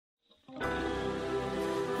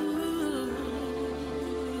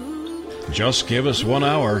Just give us 1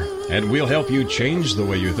 hour, and we'll help you change the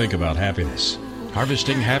way you think about happiness.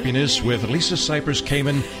 Harvesting Happiness with Lisa Cypers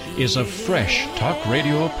Kamen is a fresh talk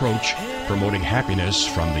radio approach promoting happiness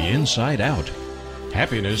from the inside out.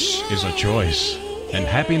 Happiness is a choice, and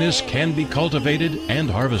happiness can be cultivated and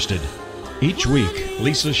harvested. Each week,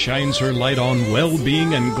 Lisa shines her light on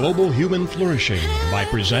well-being and global human flourishing by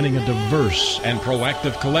presenting a diverse and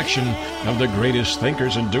proactive collection of the greatest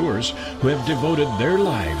thinkers and doers who have devoted their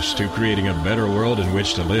lives to creating a better world in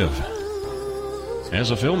which to live. As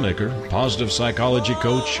a filmmaker, positive psychology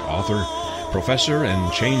coach, author, professor,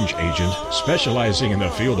 and change agent specializing in the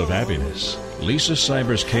field of happiness, Lisa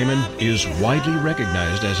Cypers Kamen is widely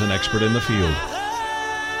recognized as an expert in the field.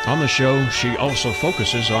 On the show, she also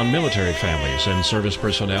focuses on military families and service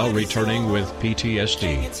personnel returning with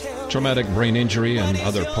PTSD, traumatic brain injury, and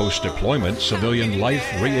other post-deployment civilian life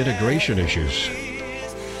reintegration issues.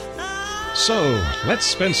 So, let's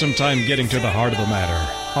spend some time getting to the heart of the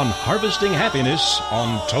matter on Harvesting Happiness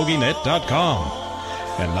on TogiNet.com.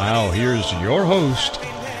 And now, here's your host,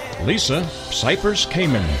 Lisa Cypers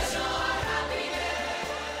Kamen.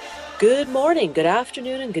 Good morning, good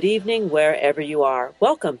afternoon, and good evening, wherever you are.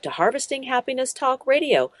 Welcome to Harvesting Happiness Talk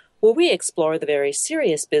Radio, where we explore the very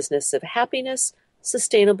serious business of happiness,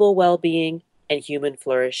 sustainable well-being, and human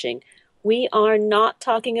flourishing. We are not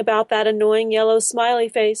talking about that annoying yellow smiley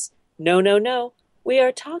face. No, no, no. We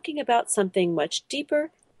are talking about something much deeper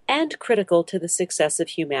and critical to the success of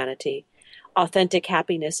humanity. Authentic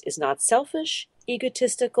happiness is not selfish,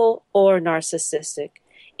 egotistical, or narcissistic.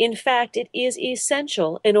 In fact, it is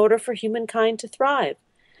essential in order for humankind to thrive.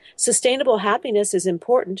 Sustainable happiness is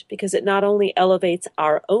important because it not only elevates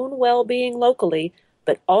our own well-being locally,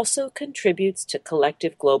 but also contributes to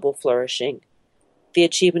collective global flourishing. The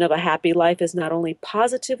achievement of a happy life is not only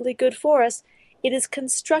positively good for us, it is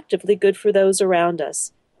constructively good for those around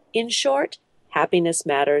us. In short, happiness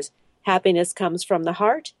matters. Happiness comes from the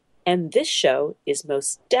heart, and this show is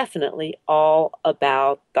most definitely all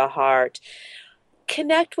about the heart.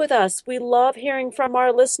 Connect with us. We love hearing from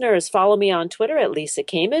our listeners. Follow me on Twitter at Lisa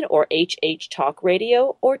Kamen or HH Talk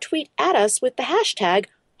Radio, or tweet at us with the hashtag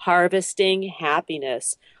Harvesting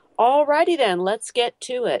Happiness. Alrighty then, let's get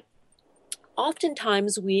to it.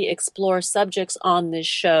 Oftentimes we explore subjects on this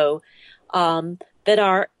show that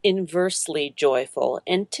are inversely joyful,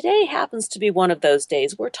 and today happens to be one of those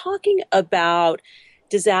days. We're talking about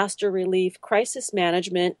disaster relief, crisis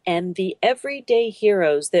management, and the everyday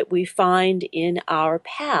heroes that we find in our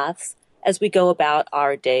paths as we go about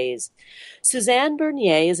our days. Suzanne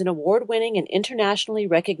Bernier is an award-winning and internationally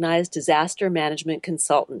recognized disaster management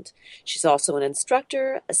consultant. She's also an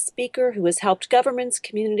instructor, a speaker who has helped governments,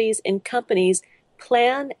 communities, and companies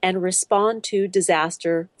plan and respond to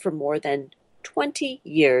disaster for more than 20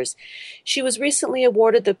 years. She was recently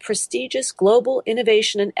awarded the prestigious Global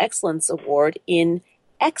Innovation and Excellence Award in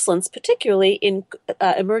excellence, particularly in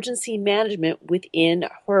emergency management within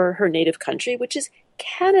her native country, which is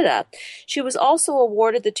Canada. She was also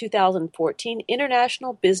awarded the 2014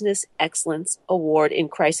 International Business Excellence Award in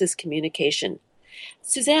Crisis Communication.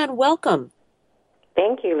 Suzanne, welcome.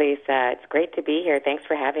 Thank you, Lisa. It's great to be here. Thanks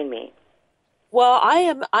for having me. Well,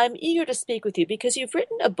 I'm eager to speak with you because you've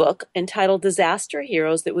written a book entitled Disaster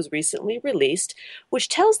Heroes that was recently released, which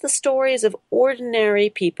tells the stories of ordinary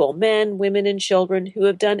people, men, women, and children who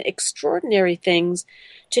have done extraordinary things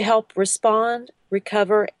to help respond,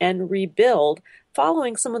 recover, and rebuild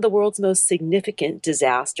following some of the world's most significant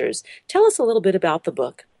disasters. Tell us a little bit about the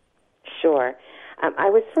book. Sure.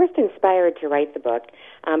 I was first inspired to write the book.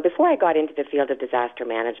 Before I got into the field of disaster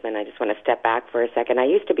management, I just want to step back for a second. I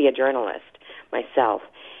used to be a journalist myself,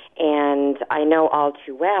 and I know all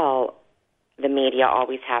too well the media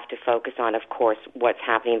always have to focus on, of course, what's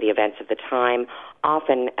happening, the events of the time.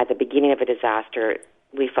 Often at the beginning of a disaster,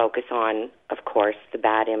 we focus on, of course, the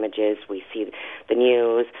bad images. We see the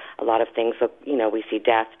news. A lot of things, we see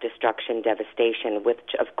death, destruction, devastation, which,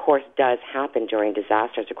 of course, does happen during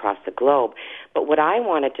disasters across the globe. But what I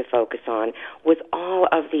wanted to focus on was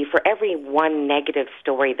for every one negative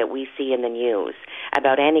story that we see in the news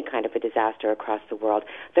about any kind of a disaster across the world,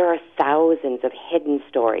 there are thousands of hidden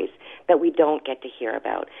stories that we don't get to hear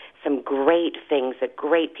about. Some great things that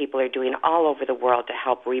great people are doing all over the world to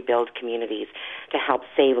help rebuild communities, to help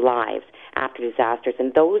save lives after disasters.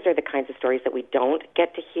 And those are the kinds of stories that we don't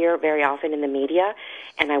get to hear very often in the media.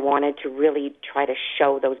 And I wanted to really try to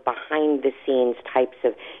show those behind-the-scenes types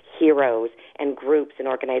of heroes and groups and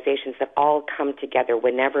organizations that all come together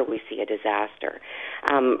whenever we see a disaster.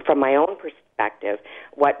 From my own perspective,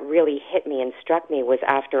 what really hit me and struck me was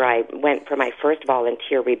after I went for my first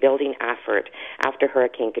volunteer rebuilding effort after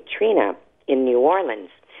Hurricane Katrina in New Orleans.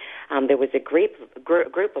 there was a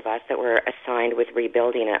group of us that were assigned with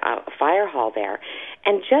rebuilding a fire hall there.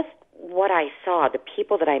 And just what I saw, the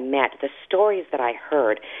people that I met, the stories that I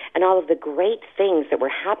heard, and all of the great things that were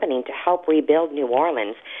happening to help rebuild New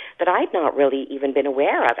Orleans that I'd not really even been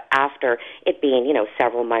aware of after it being,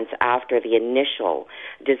 several months after the initial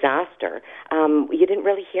disaster. You didn't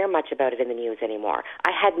really hear much about it in the news anymore.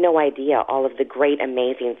 I had no idea all of the great,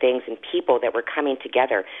 amazing things and people that were coming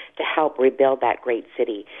together to help rebuild that great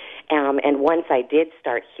city. And once I did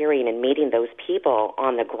start hearing and meeting those people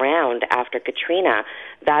on the ground after Katrina,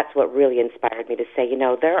 that's what really inspired me to say,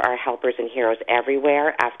 there are helpers and heroes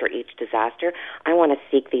everywhere after each disaster. I want to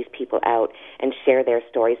seek these people out and share their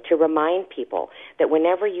stories to remind people that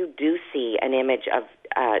whenever you do see an image of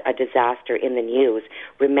a disaster in the news,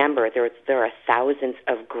 remember there are thousands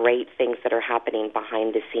of great things that are happening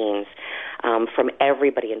behind the scenes from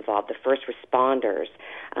everybody involved, the first responders,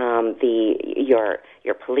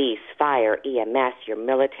 your police, fire, EMS, your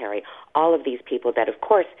military, all of these people that, of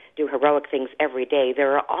course, do heroic things every day.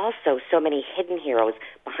 There are also so many hidden heroes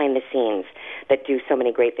behind the scenes that do so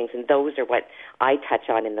many great things, and those are what I touch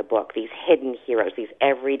on in the book, these hidden heroes, these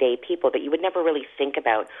everyday people that you would never really think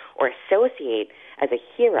about or associate as a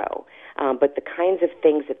hero, but the kinds of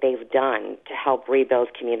things that they've done to help rebuild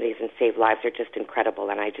communities and save lives are just incredible,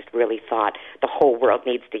 and I just really thought the whole world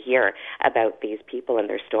needs to hear about these people and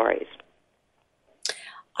their stories.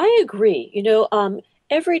 I agree.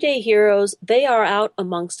 Everyday heroes, they are out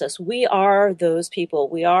amongst us. We are those people.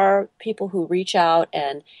 We are people who reach out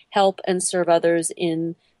and help and serve others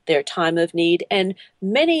in their time of need. And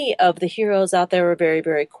many of the heroes out there are very,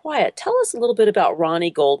 very quiet. Tell us a little bit about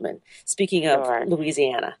Ronnie Goldman, speaking of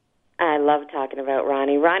Louisiana. I love talking about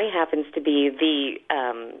Ronnie. Ronnie happens to be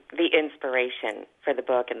the inspiration for the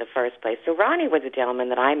book in the first place. So Ronnie was a gentleman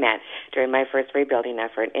that I met during my first rebuilding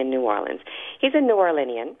effort in New Orleans. He's a New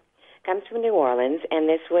Orleanian, comes from New Orleans, and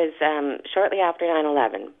this was shortly after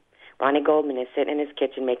 9/11. Ronnie Goldman is sitting in his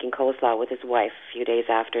kitchen making coleslaw with his wife a few days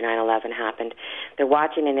after 9/11 happened. They're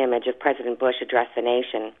watching an image of President Bush address the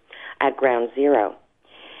nation at Ground Zero.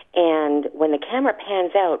 And when the camera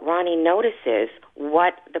pans out, Ronnie notices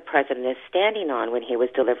what the president is standing on when he was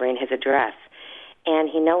delivering his address. And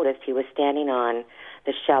he noticed he was standing on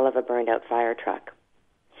the shell of a burned-out fire truck.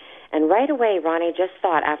 And right away, Ronnie just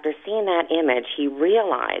thought, after seeing that image, he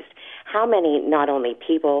realized how many, not only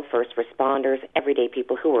people, first responders, everyday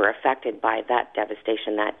people who were affected by that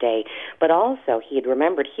devastation that day, but also he had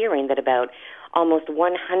remembered hearing that about almost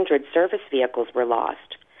 100 service vehicles were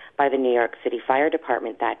lost by the New York City Fire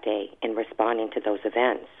Department that day in responding to those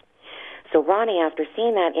events. So Ronnie, after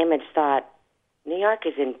seeing that image, thought, New York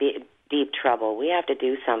is in deep trouble. We have to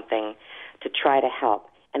do something to try to help,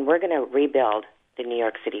 and we're going to rebuild the New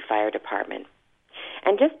York City Fire Department.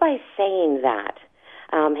 And just by saying that,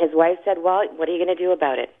 his wife said, well, what are you going to do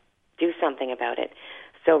about it? Do something about it.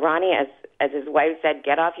 So Ronnie, as his wife said,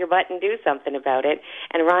 get off your butt and do something about it.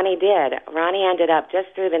 And Ronnie did. Ronnie ended up just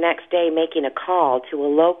through the next day making a call to a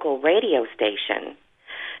local radio station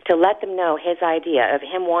to let them know his idea of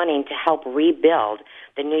him wanting to help rebuild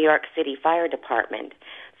the New York City Fire Department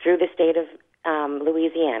through the state of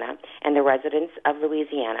Louisiana and the residents of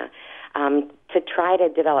Louisiana to try to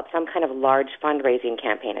develop some kind of large fundraising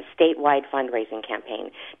campaign, a statewide fundraising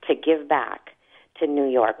campaign to give back to New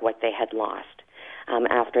York what they had lost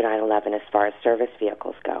after 9/11 as far as service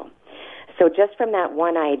vehicles go. So just from that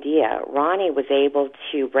one idea, Ronnie was able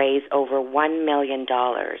to raise over $1 million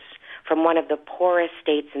from one of the poorest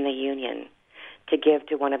states in the Union to give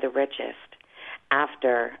to one of the richest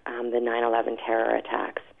after the 9/11 terror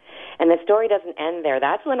attacks. And the story doesn't end there.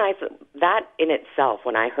 That in itself,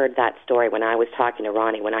 when I heard that story, when I was talking to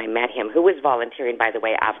Ronnie, when I met him, who was volunteering, by the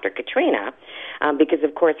way, after Katrina, because,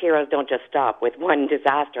 of course, heroes don't just stop with one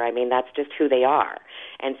disaster. I mean, that's just who they are.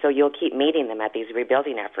 And so you'll keep meeting them at these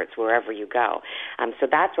rebuilding efforts wherever you go. So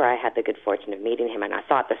that's where I had the good fortune of meeting him, and I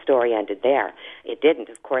thought the story ended there. It didn't.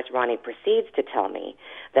 Of course, Ronnie proceeds to tell me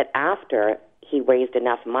that after he raised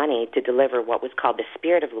enough money to deliver what was called the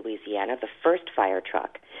Spirit of Louisiana, the first fire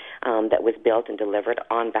truck that was built and delivered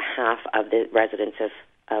on behalf of the residents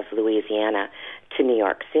of Louisiana to New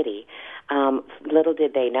York City. Little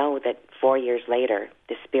did they know that 4 years later,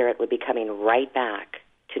 the Spirit would be coming right back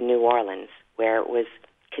to New Orleans, where it was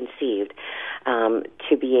conceived,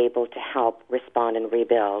 to be able to help respond and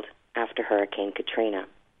rebuild after Hurricane Katrina.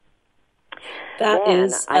 That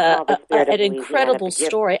is an incredible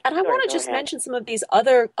story. And I want to just mention some of these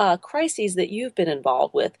other crises that you've been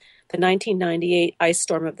involved with. The 1998 ice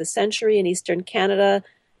storm of the century in eastern Canada,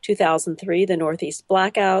 2003, the Northeast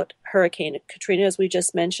blackout, Hurricane Katrina, as we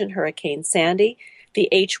just mentioned, Hurricane Sandy, the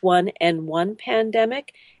H1N1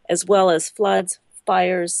 pandemic, as well as floods,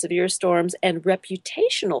 fires, severe storms, and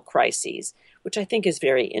reputational crises, which I think is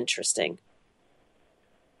very interesting.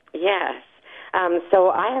 Yes. So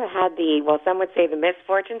I have had some would say the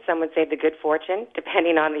misfortune, some would say the good fortune,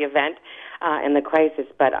 depending on the event and the crisis.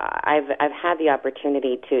 But I've had the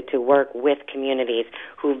opportunity to work with communities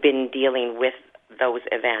who've been dealing with those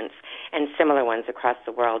events and similar ones across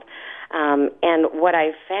the world. And what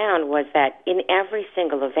I found was that in every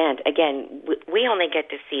single event, again, we only get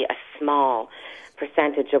to see a small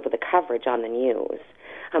percentage of the coverage on the news.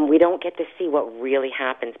 We don't get to see what really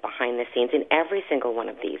happens behind the scenes in every single one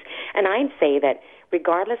of these. And I'd say that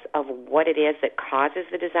regardless of what it is that causes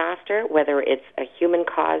the disaster, whether it's a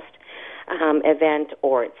human-caused event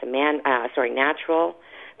or it's a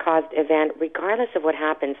natural-caused event, regardless of what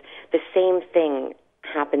happens, the same thing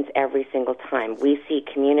happens every single time. We see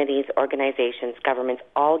communities, organizations, governments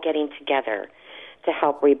all getting together to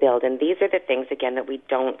help rebuild. And these are the things, again, that we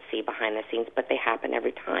don't see behind the scenes, but they happen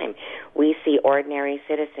every time. We see ordinary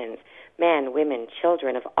citizens, men, women,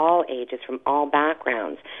 children of all ages from all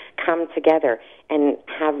backgrounds come together and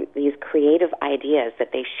have these creative ideas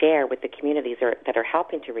that they share with the communities that are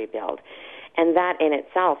helping to rebuild. And that in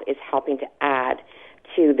itself is helping to add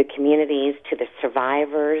to the communities, to the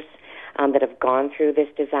survivors that have gone through this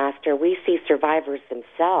disaster. We see survivors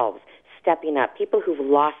themselves stepping up, people who've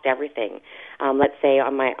lost everything. Let's say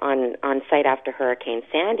on site after Hurricane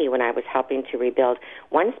Sandy, when I was helping to rebuild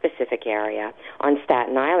one specific area on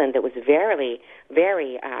Staten Island that was very,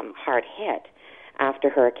 very hard hit after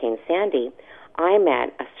Hurricane Sandy, I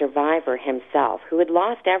met a survivor himself who had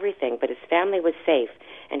lost everything, but his family was safe,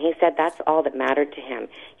 and he said that's all that mattered to him.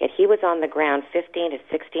 Yet he was on the ground 15 to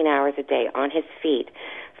 16 hours a day on his feet,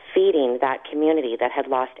 feeding that community that had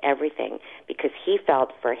lost everything, because he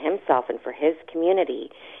felt for himself and for his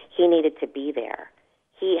community, he needed to be there.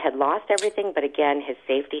 He had lost everything, but again, his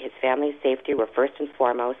safety, his family's safety were first and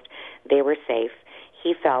foremost. They were safe.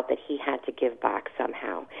 He felt that he had to give back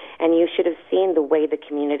somehow. And you should have seen the way the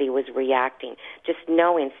community was reacting, just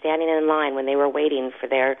knowing, standing in line when they were waiting for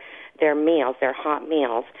their meals, their hot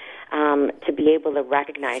meals, to be able to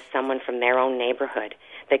recognize someone from their own neighborhood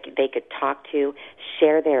that they could talk to,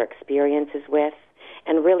 share their experiences with,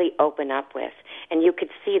 and really open up with. And you could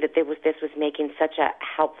see that this was making such a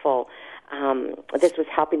helpful, this was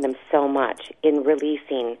helping them so much in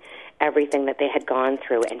releasing everything that they had gone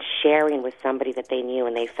through and sharing with somebody that they knew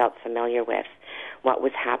and they felt familiar with what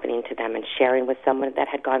was happening to them, and sharing with someone that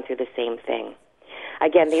had gone through the same thing.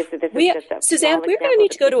 Again, Suzanne, we're going to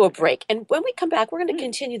need to go to a break. And when we come back, we're going to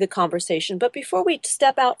continue the conversation. But before we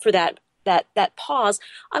step out for that pause,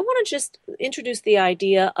 I want to just introduce the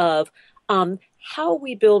idea of how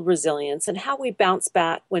we build resilience and how we bounce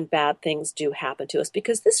back when bad things do happen to us,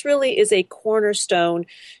 because this really is a cornerstone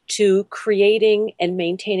to creating and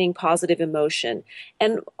maintaining positive emotion.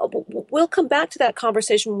 And we'll come back to that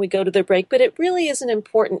conversation when we go to the break, but it really is an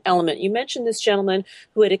important element. You mentioned this gentleman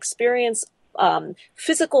who had experienced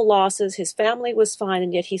physical losses. His family was fine,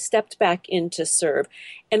 and yet he stepped back in to serve.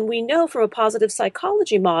 And we know from a positive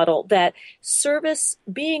psychology model that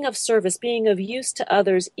being of service, being of use to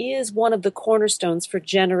others is one of the cornerstones for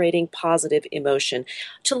generating positive emotion.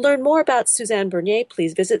 To learn more about Suzanne Bernier,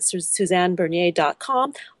 please visit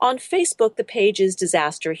SuzanneBernier.com. On Facebook, the page is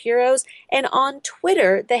Disaster Heroes, and on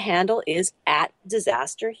Twitter, the handle is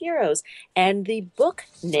 @DisasterHeroes. And the book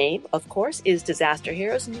name, of course, is Disaster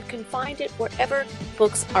Heroes, and you can find it wherever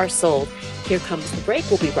books are sold. Here comes the break.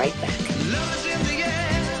 We'll be right back. Love is in the air.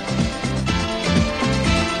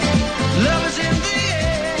 Love is in the air.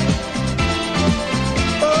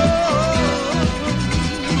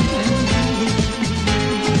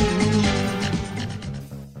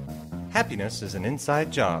 Happiness is an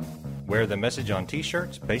inside job. Wear the message on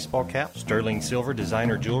t-shirts, baseball caps, sterling silver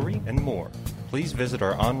designer jewelry, and more. Please visit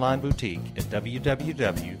our online boutique at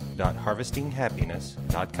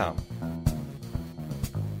www.harvestinghappiness.com.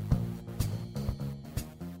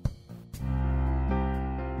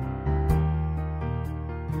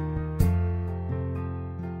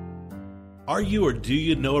 Are you or do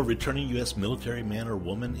you know a returning U.S. military man or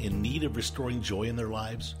woman in need of restoring joy in their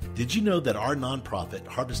lives? Did you know that our nonprofit,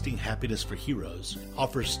 Harvesting Happiness for Heroes,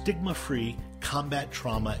 offers stigma-free combat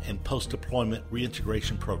trauma and post-deployment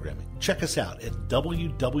reintegration programming? Check us out at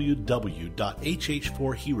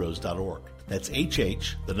www.hh4heroes.org. That's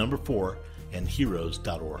HH, the number 4, and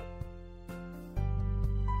heroes.org.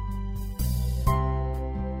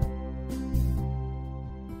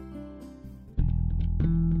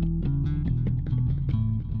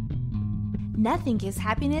 Nothing gives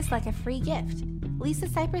happiness like a free gift. Lisa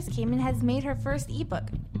Cypers Kamen has made her first ebook,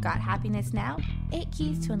 Got happiness now? 8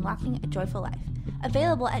 keys to unlocking a joyful life.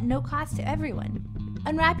 Available at no cost to everyone.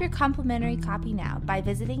 Unwrap your complimentary copy now by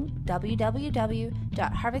visiting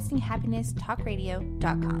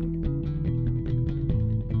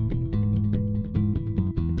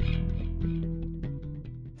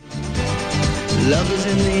Love is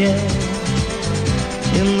in the air,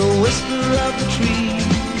 in the whisper of the tree.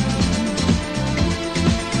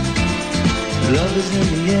 Love is in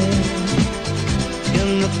the air,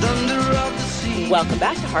 in the thunder of the sea. Welcome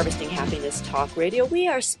back to Harvesting Happiness Talk Radio. We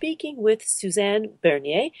are speaking with Suzanne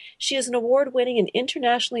Bernier. She is an award-winning and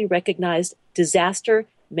internationally recognized disaster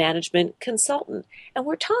management consultant. And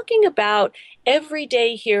we're talking about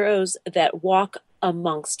everyday heroes that walk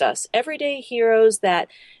amongst us, everyday heroes that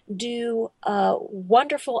do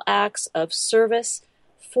wonderful acts of service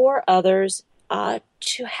for others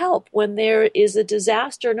to help when there is a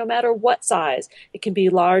disaster, no matter what size. It can be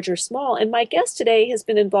large or small. And my guest today has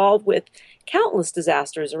been involved with countless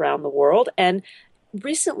disasters around the world and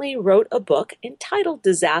recently wrote a book entitled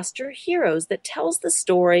Disaster Heroes that tells the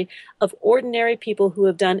story of ordinary people who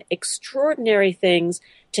have done extraordinary things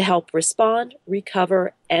to help respond,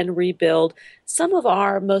 recover, and rebuild some of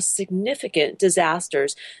our most significant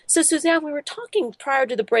disasters. So, Suzanne, we were talking prior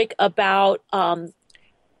to the break about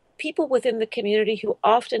people within the community who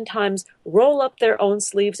oftentimes roll up their own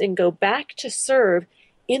sleeves and go back to serve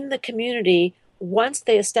in the community once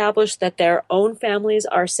they establish that their own families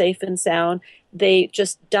are safe and sound. They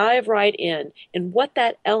just dive right in. And what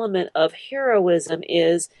that element of heroism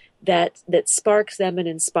is that sparks them and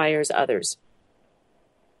inspires others.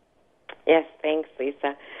 Yes, thanks,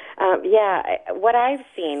 Lisa. What I've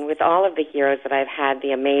seen with all of the heroes that I've had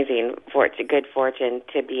the amazing good fortune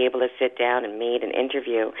to be able to sit down and meet and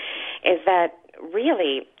interview is that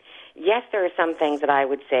really, yes, there are some things that I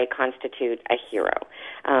would say constitute a hero.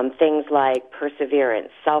 Things like perseverance,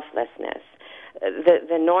 selflessness,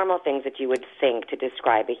 the normal things that you would think to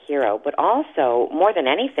describe a hero. But also, more than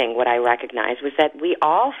anything, what I recognized was that we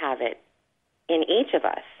all have it in each of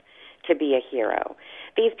us to be a hero.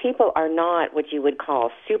 These people are not what you would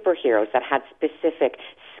call superheroes that had specific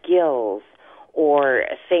skills or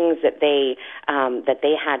things that they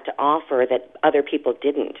had to offer that other people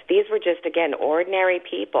didn't. These were just, again, ordinary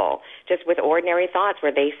people, just with ordinary thoughts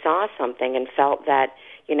where they saw something and felt that,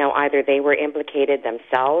 either they were implicated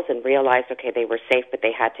themselves and realized, okay, they were safe, but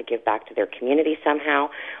they had to give back to their community somehow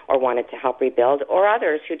or wanted to help rebuild, or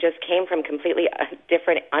others who just came from completely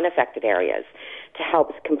different, unaffected areas to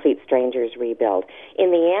help complete strangers rebuild.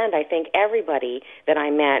 In the end, I think everybody that I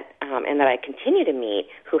met and that I continue to meet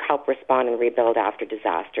who help respond and rebuild after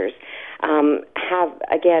disasters have,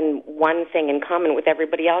 again, one thing in common with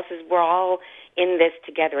everybody else is we're all in this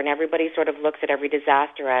together, and everybody sort of looks at every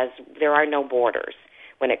disaster as there are no borders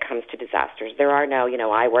when it comes to disasters. There are no,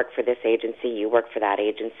 I work for this agency, you work for that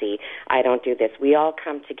agency, I don't do this. We all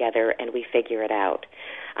come together and we figure it out.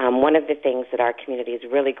 One of the things that our community is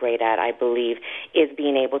really great at, I believe, is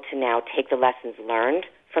being able to now take the lessons learned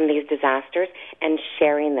from these disasters and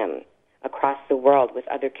sharing them across the world with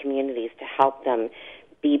other communities to help them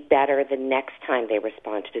be better the next time they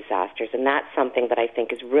respond to disasters. And that's something that I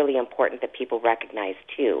think is really important that people recognize,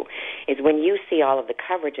 too, is when you see all of the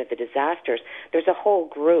coverage of the disasters, there's a whole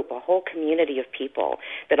group, a whole community of people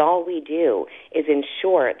that all we do is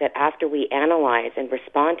ensure that after we analyze and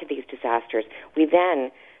respond to these disasters, we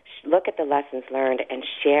then look at the lessons learned and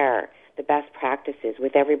share the best practices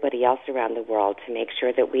with everybody else around the world to make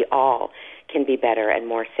sure that we all can be better and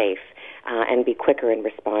more safe and be quicker in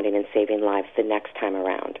responding and saving lives the next time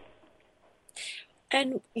around.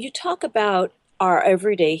 And you talk about our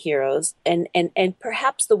everyday heroes and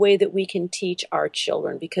perhaps the way that we can teach our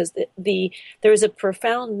children, because there is a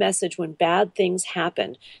profound message when bad things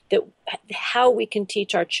happen, that how we can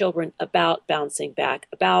teach our children about bouncing back,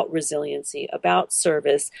 about resiliency, about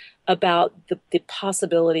service, about the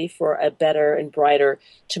possibility for a better and brighter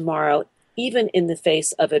tomorrow, even in the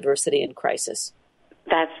face of adversity and crisis.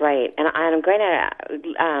 That's right, and I'm going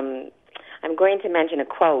to mention a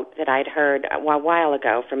quote that I'd heard a while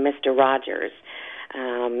ago from Mr. Rogers,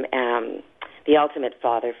 the ultimate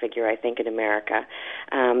father figure, I think, in America.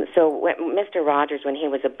 So Mr. Rogers, when he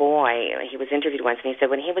was a boy, he was interviewed once, and he said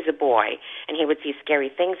when he was a boy and he would see scary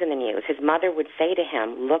things in the news, his mother would say to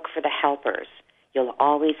him, "Look for the helpers. You'll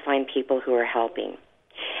always find people who are helping."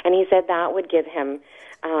 And he said that would give him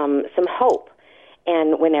some hope.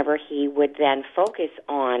 And whenever he would then focus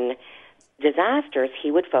on disasters,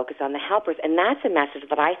 he would focus on the helpers. And that's a message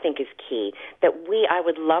that I think is key, that I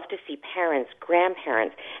would love to see parents,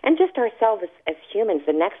 grandparents, and just ourselves as humans,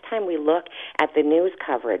 the next time we look at the news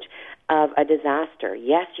coverage of a disaster,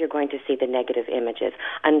 yes, you're going to see the negative images.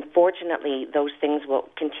 Unfortunately, those things will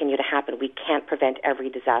continue to happen. We can't prevent every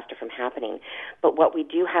disaster from happening. But what we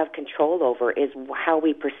do have control over is how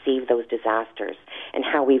we perceive those disasters and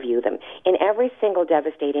how we view them. In every single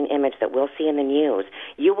devastating image that we'll see in the news,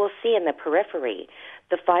 you will see in the periphery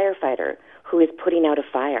the firefighter who is putting out a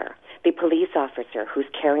fire, the police officer who's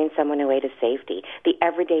carrying someone away to safety, the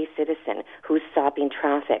everyday citizen who's stopping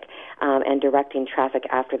traffic and directing traffic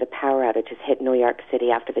after the power outages hit New York City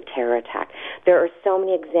after the terror attack. There are so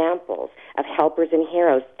many examples of helpers and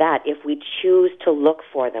heroes that if we choose to look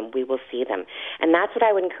for them, we will see them. And that's what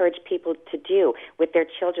I would encourage people to do with their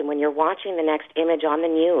children. When you're watching the next image on the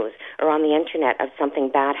news or on the internet of something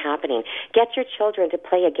bad happening, get your children to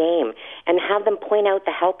play a game and have them point out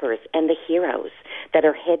the helpers and the heroes that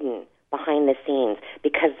are hidden behind the scenes,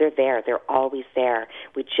 because they're there. They're always there.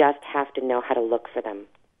 We just have to know how to look for them.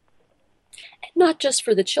 Not just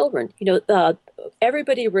for the children.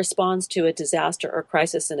 Everybody responds to a disaster or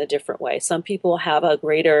crisis in a different way. Some people have a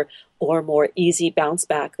greater or more easy bounce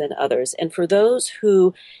back than others. And for those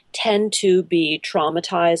who tend to be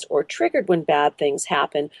traumatized or triggered when bad things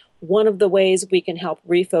happen, one of the ways we can help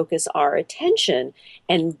refocus our attention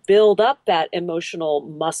and build up that emotional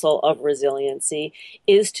muscle of resiliency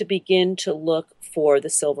is to begin to look for the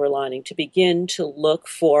silver lining, to begin to look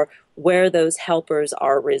for where those helpers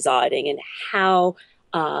are residing and how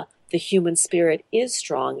the human spirit is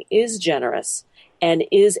strong, is generous, and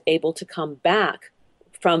is able to come back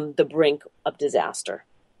from the brink of disaster.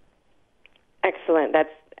 Excellent.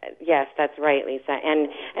 Yes, that's right, Lisa. And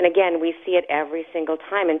again, we see it every single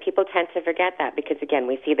time, and people tend to forget that because, again,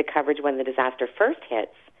 we see the coverage when the disaster first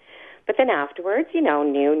hits. But then afterwards,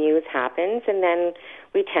 new news happens, and then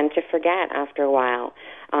we tend to forget after a while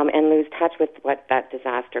and lose touch with what that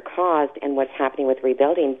disaster caused and what's happening with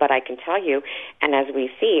rebuilding. But I can tell you, and as we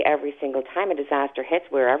see every single time a disaster hits,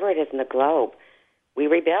 wherever it is in the globe, we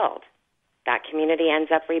rebuild. That community ends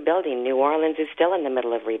up rebuilding. New Orleans is still in the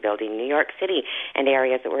middle of rebuilding. New York City and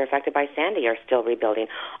areas that were affected by Sandy are still rebuilding.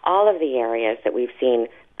 All of the areas that we've seen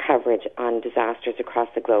coverage on disasters across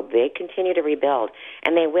the globe, they continue to rebuild,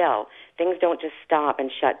 and they will. Things don't just stop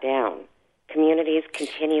and shut down. Communities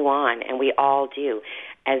continue on, and we all do.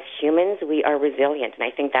 As humans, we are resilient, and I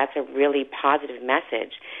think that's a really positive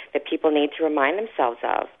message that people need to remind themselves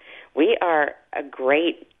of. We are a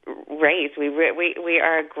great race. We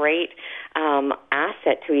are a great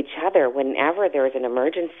asset to each other. Whenever there is an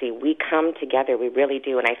emergency, we come together. We really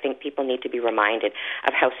do. And I think people need to be reminded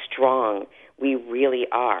of how strong we really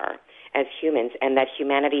are as humans, and that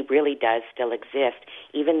humanity really does still exist,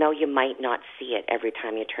 even though you might not see it every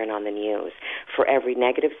time you turn on the news. For every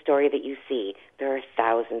negative story that you see, there are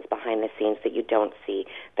thousands behind the scenes that you don't see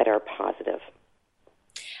that are positive.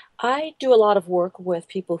 I do a lot of work with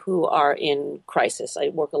people who are in crisis. I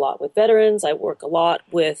work a lot with veterans. I work a lot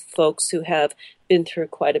with folks who have been through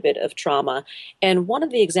quite a bit of trauma. And one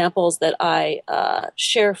of the examples that I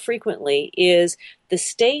share frequently is the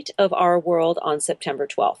state of our world on September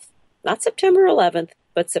 12th. Not September 11th,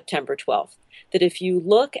 but September 12th. That if you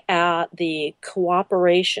look at the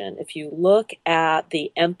cooperation, if you look at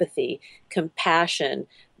the empathy, compassion,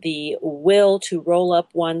 the will to roll up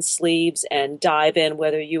one's sleeves and dive in,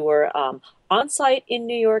 whether you were on site in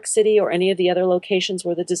New York City or any of the other locations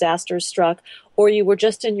where the disaster struck, or you were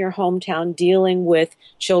just in your hometown dealing with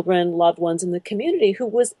children, loved ones in the community who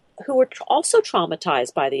were also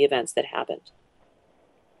traumatized by the events that happened.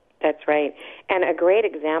 That's right. And a great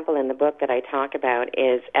example in the book that I talk about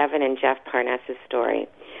is Evan and Jeff Parness's story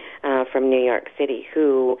from New York City,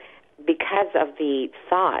 who, because of the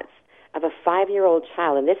thoughts of a 5-year-old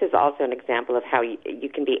child, and this is also an example of how you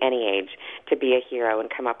can be any age to be a hero and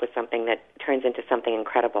come up with something that turns into something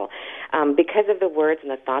incredible. Because of the words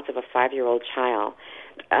and the thoughts of a 5-year-old child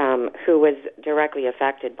who was directly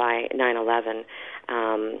affected by 9/11,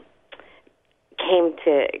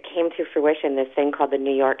 came to fruition this thing called the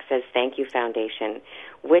New York Says Thank You Foundation,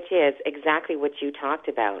 which is exactly what you talked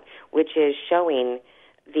about, which is showing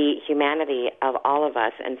the humanity of all of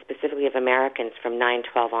us, and specifically of Americans from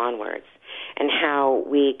 9/12 onwards, and how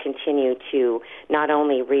we continue to not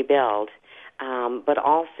only rebuild, but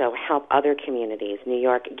also help other communities, New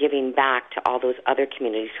York giving back to all those other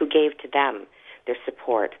communities who gave to them their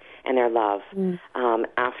support and their love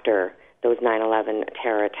after those 9/11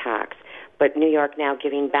 terror attacks. But New York now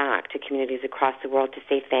giving back to communities across the world to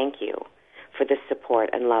say thank you for the support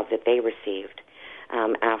and love that they received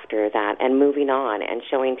after that, and moving on and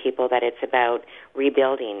showing people that it's about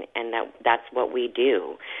rebuilding, and that's what we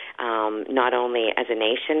do, not only as a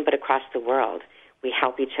nation but across the world. We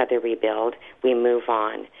help each other rebuild, we move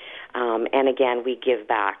on, and again, we give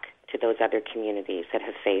back to those other communities that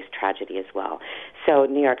have faced tragedy as well. So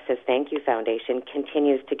New York Says Thank You Foundation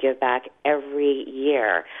continues to give back every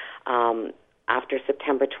year. After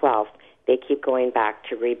September 12th, they keep going back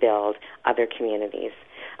to rebuild other communities.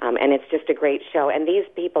 And it's just a great show. And these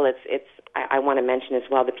people, I want to mention as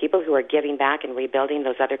well, the people who are giving back and rebuilding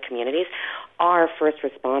those other communities are first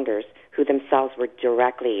responders who themselves were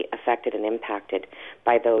directly affected and impacted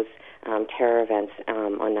by those terror events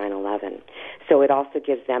on 9/11. So it also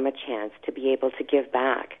gives them a chance to be able to give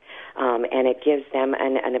back, and it gives them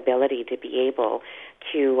an ability to be able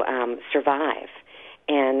to survive,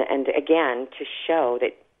 and again, to show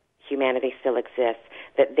that humanity still exists,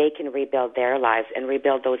 that they can rebuild their lives and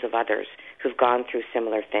rebuild those of others who've gone through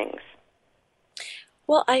similar things.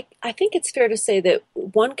 Well, I think it's fair to say that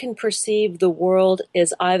one can perceive the world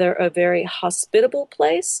as either a very hospitable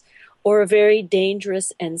place or a very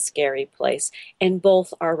dangerous and scary place, and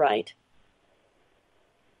both are right.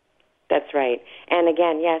 That's right. And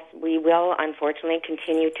again, yes, we will unfortunately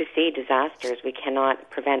continue to see disasters. We cannot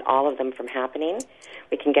prevent all of them from happening.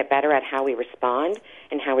 We can get better at how we respond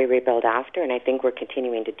and how we rebuild after, and I think we're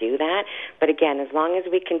continuing to do that. But again, as long as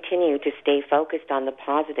we continue to stay focused on the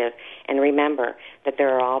positive and remember that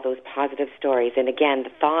there are all those positive stories, and again, the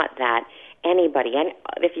thought that anybody, and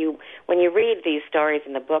when you read these stories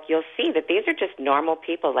in the book, you'll see that these are just normal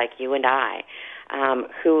people like you and I,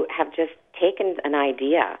 who have just taken an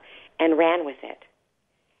idea and ran with it,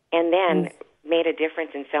 and then made a difference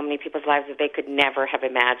in so many people's lives that they could never have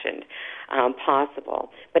imagined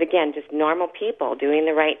possible. But again, just normal people doing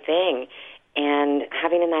the right thing and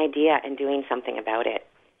having an idea and doing something about it.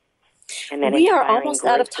 And then we are almost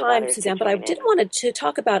out of time, Suzanne, but I did want to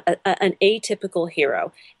talk about an atypical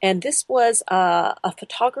hero, and this was a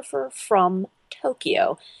photographer from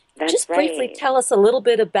Tokyo. That's Just briefly tell us a little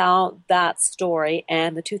bit about that story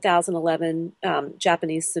and the 2011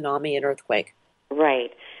 Japanese tsunami and earthquake.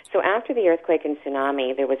 Right. So after the earthquake and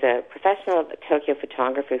tsunami, there was a professional Tokyo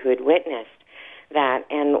photographer who had witnessed that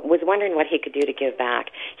and was wondering what he could do to give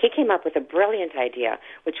back. He came up with a brilliant idea,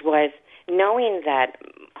 which was knowing that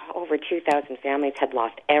over 2,000 families had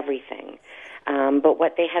lost everything. But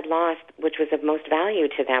what they had lost, which was of most value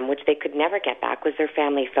to them, which they could never get back, was their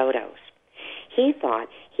family photos. He thought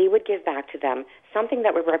he would give back to them something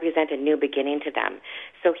that would represent a new beginning to them.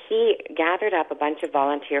 So he gathered up a bunch of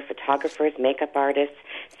volunteer photographers, makeup artists,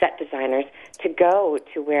 set designers to go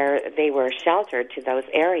to where they were sheltered, to those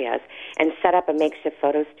areas, and set up a makeshift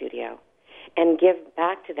photo studio and give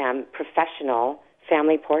back to them professional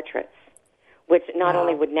family portraits, which not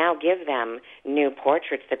only would now give them new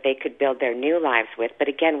portraits that they could build their new lives with, but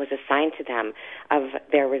again was a sign to them of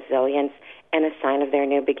their resilience and a sign of their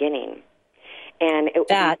new beginning. And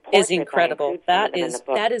that is incredible. That is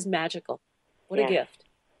magical. What a gift.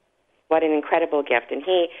 What an incredible gift. And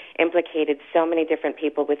he implicated so many different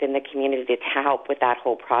people within the community to help with that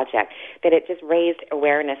whole project that it just raised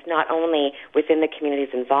awareness not only within the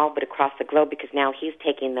communities involved but across the globe, because now he's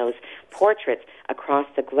taking those portraits across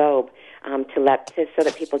the globe so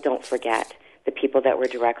that people don't forget the people that were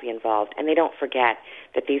directly involved. And they don't forget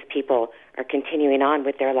that these people are continuing on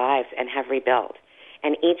with their lives and have rebuilt.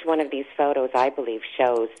 And each one of these photos, I believe,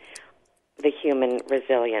 shows the human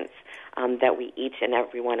resilience that we each and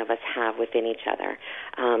every one of us have within each other.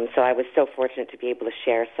 So I was so fortunate to be able to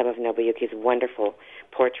share some of Nobuyuki's wonderful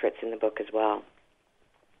portraits in the book as well.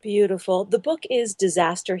 Beautiful. The book is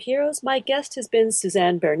Disaster Heroes. My guest has been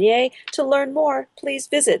Suzanne Bernier. To learn more, please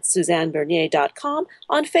visit SuzanneBernier.com.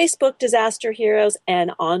 On Facebook, Disaster Heroes,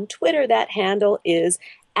 and on Twitter, that handle is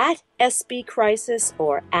at SB Crisis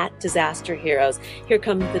or at Disaster Heroes. Here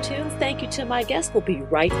come the tunes. Thank you to my guest. We'll be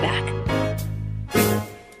right back.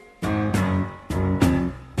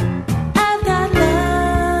 I've got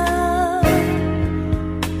love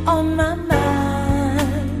on my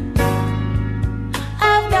mind.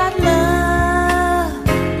 I've got love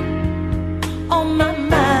on my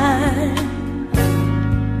mind.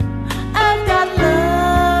 I've got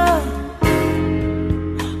love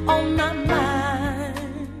on my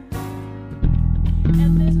mind.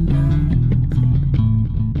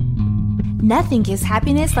 Nothing gives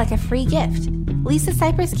happiness like a free gift. Lisa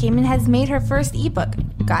Cypers Kamen has made her first ebook,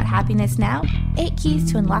 Got Happiness Now? 8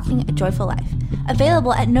 Keys to Unlocking a Joyful Life,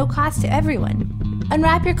 available at no cost to everyone.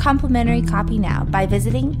 Unwrap your complimentary copy now by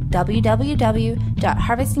visiting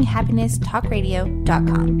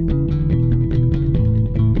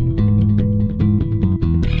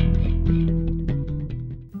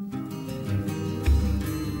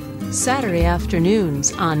Saturday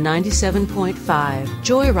afternoons on 97.5,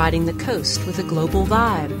 joyriding the coast with a global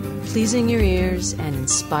vibe, pleasing your ears and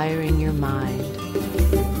inspiring your mind.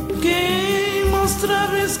 Game of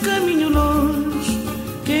mostrava esse caminho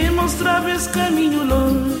longe, quem mostrava esse caminho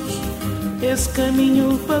longe, esse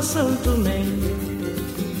caminho para São Tomé.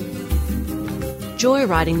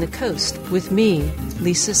 Joyriding the Coast with me,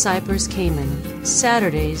 Lisa Cypers Kamen,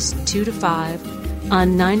 Saturdays 2 to 5 on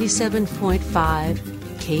 97.5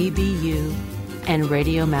 KBU and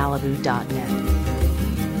RadioMalibu.net.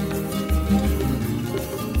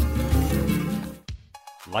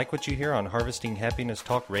 Like what you hear on Harvesting Happiness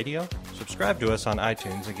Talk Radio? Subscribe to us on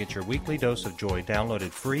iTunes and get your weekly dose of joy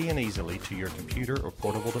downloaded free and easily to your computer or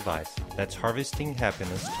portable device. That's Harvesting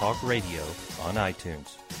Happiness Talk Radio on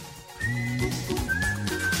iTunes.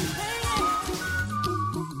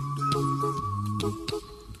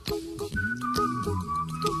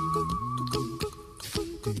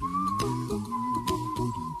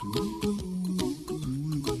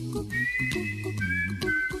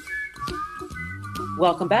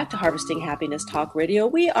 Welcome back to Harvesting Happiness Talk Radio.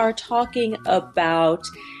 We are talking about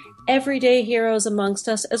everyday heroes amongst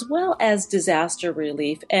us as well as disaster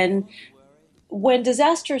relief. And when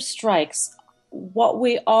disaster strikes, what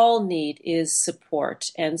we all need is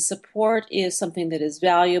support. And support is something that is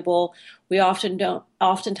valuable. We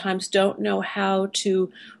oftentimes don't know how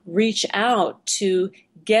to reach out to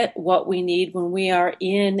get what we need when we are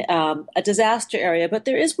in a disaster area. But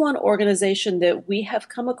there is one organization that we have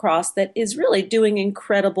come across that is really doing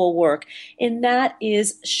incredible work, and that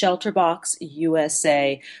is ShelterBox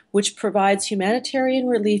USA, which provides humanitarian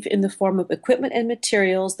relief in the form of equipment and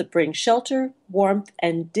materials that bring shelter, warmth,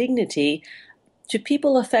 and dignity to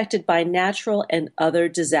people affected by natural and other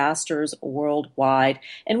disasters worldwide.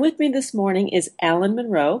 And with me this morning is Alan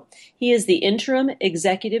Monroe. He is the Interim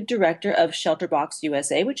Executive Director of ShelterBox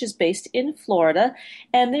USA, which is based in Florida,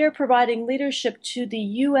 and they are providing leadership to the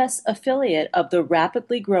U.S. affiliate of the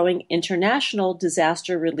rapidly growing International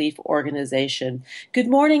Disaster Relief Organization. Good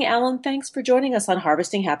morning, Alan. Thanks for joining us on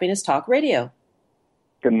Harvesting Happiness Talk Radio.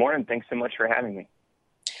 Good morning. Thanks so much for having me.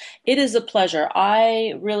 It is a pleasure.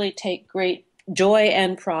 I really take great joy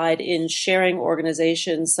and pride in sharing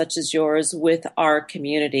organizations such as yours with our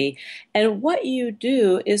community. And what you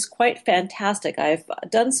do is quite fantastic. I've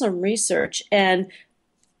done some research, and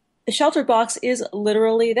the ShelterBox is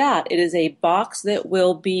literally that. It is a box that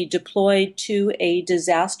will be deployed to a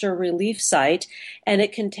disaster relief site, and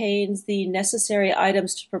it contains the necessary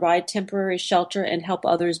items to provide temporary shelter and help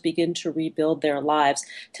others begin to rebuild their lives.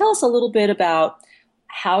 Tell us a little bit about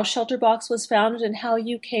how ShelterBox was founded and how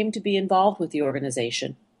you came to be involved with the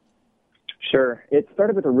organization. Sure. It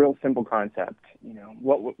started with a real simple concept. You know,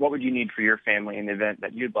 what would you need for your family in the event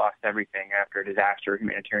that you'd lost everything after a disaster or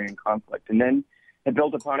humanitarian conflict? And then it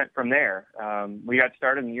built upon it from there. We got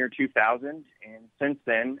started in the year 2000, and since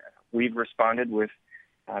then we've responded with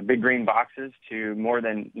big green boxes to more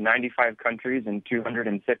than 95 countries and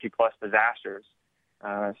 250 plus disasters,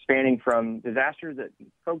 spanning from disasters that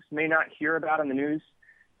folks may not hear about in the news,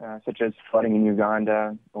 such as flooding in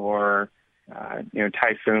Uganda or,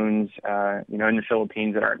 typhoons, in the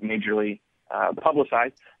Philippines that aren't majorly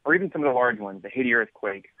publicized, or even some of the large ones, the Haiti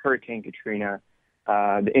earthquake, Hurricane Katrina,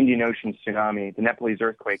 the Indian Ocean tsunami, the Nepalese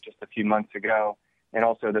earthquake just a few months ago, and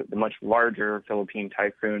also the much larger Philippine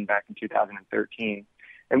typhoon back in 2013.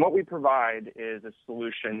 And what we provide is a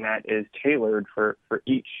solution that is tailored for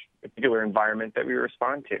each particular environment that we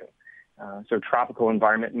respond to. So a tropical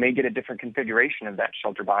environment may get a different configuration of that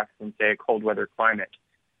shelter box than, say, a cold weather climate.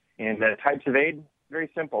 And the types of aid, very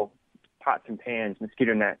simple: pots and pans,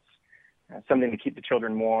 mosquito nets, something to keep the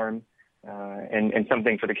children warm, and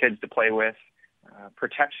something for the kids to play with,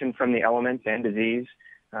 protection from the elements and disease,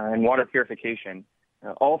 and water purification,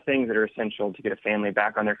 all things that are essential to get a family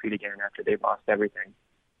back on their feet again after they've lost everything.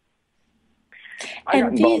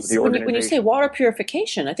 And these, when you say water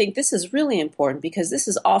purification, I think this is really important because this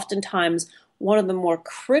is oftentimes one of the more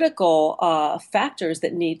critical factors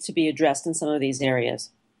that need to be addressed in some of these areas.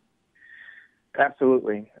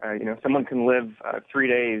 Absolutely. Someone can live 3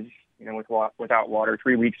 days, without water,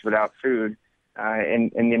 3 weeks without food.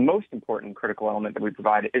 And the most important critical element that we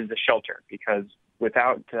provide is the shelter, because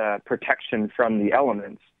without protection from the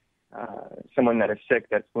elements, someone that is sick,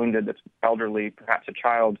 that's wounded, that's elderly, perhaps a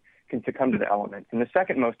child, can succumb to the elements. And the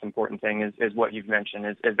second most important thing is what you've mentioned,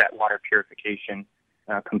 is that water purification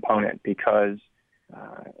component, because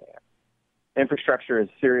infrastructure is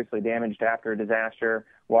seriously damaged after a disaster.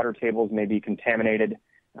 Water tables may be contaminated,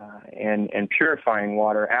 and purifying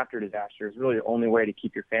water after disaster is really the only way to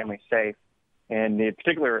keep your family safe. And the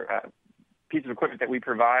particular piece of equipment that we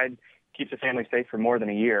provide keeps a family safe for more than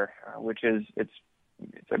a year, it's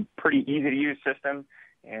a pretty easy to use system.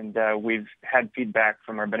 And we've had feedback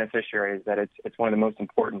from our beneficiaries that it's one of the most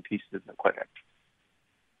important pieces of equipment.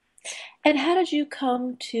 And how did you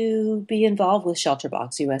come to be involved with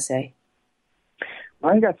ShelterBox USA?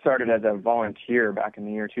 I got started as a volunteer back in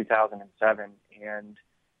the year 2007, and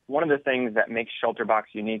one of the things that makes ShelterBox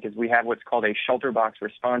unique is we have what's called a ShelterBox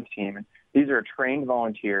response team. And these are trained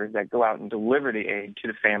volunteers that go out and deliver the aid to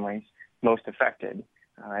the families most affected.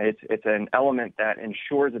 It's an element that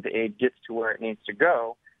ensures that the aid gets to where it needs to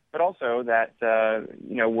go, but also that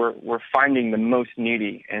we're finding the most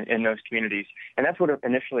needy in those communities, and that's what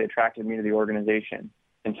initially attracted me to the organization.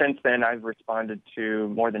 And since then, I've responded to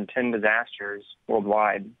more than 10 disasters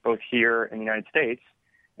worldwide, both here in the United States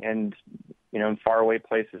and in faraway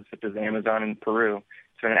places such as Amazon and Peru.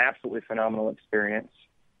 It's been an absolutely phenomenal experience.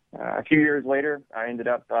 A few years later, I ended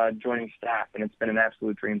up joining staff, and it's been an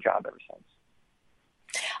absolute dream job ever since.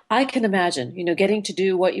 I can imagine, getting to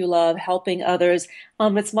do what you love, helping others.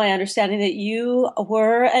 It's my understanding that you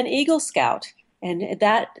were an Eagle Scout, and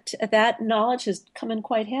that knowledge has come in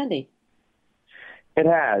quite handy. It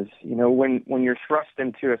has. When you're thrust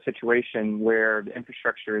into a situation where the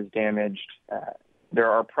infrastructure is damaged, there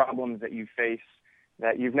are problems that you face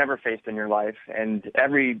that you've never faced in your life, and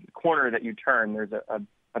every corner that you turn, there's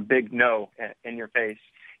a big no in your face.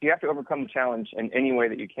 You have to overcome the challenge in any way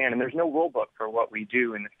that you can, and there's no rule book for what we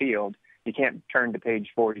do in the field. You can't turn to page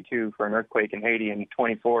 42 for an earthquake in Haiti and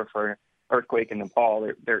 24 for an earthquake in Nepal.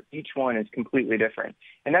 Each one is completely different,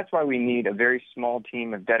 and that's why we need a very small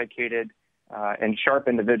team of dedicated and sharp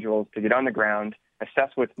individuals to get on the ground, assess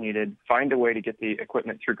what's needed, find a way to get the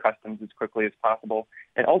equipment through customs as quickly as possible,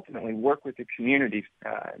 and ultimately work with the community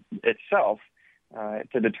itself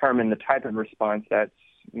to determine the type of response that's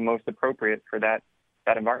most appropriate for that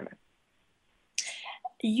environment.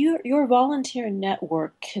 Your volunteer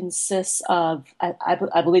network consists of,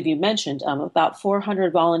 I believe you mentioned, about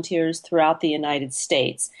 400 volunteers throughout the United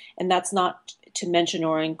States. And that's not to mention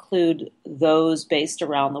or include those based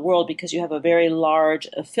around the world, because you have a very large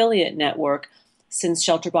affiliate network since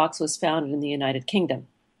ShelterBox was founded in the United Kingdom.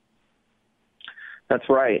 That's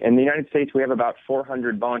right. In the United States, we have about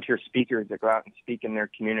 400 volunteer speakers that go out and speak in their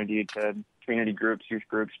community to community groups, youth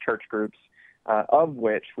groups, church groups, of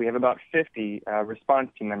which we have about 50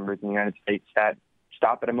 response team members in the United States that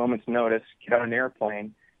stop at a moment's notice, get on an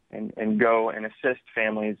airplane, and go and assist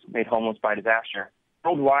families made homeless by disaster.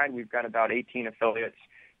 Worldwide, we've got about 18 affiliates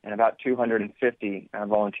and about 250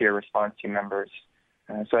 volunteer response team members.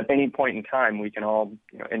 So at any point in time, we can all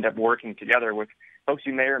end up working together with folks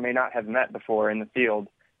you may or may not have met before in the field,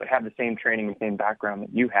 but have the same training and same background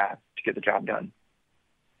that you have to get the job done.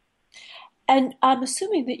 And I'm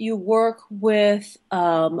assuming that you work with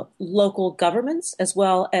local governments as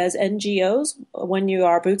well as NGOs when you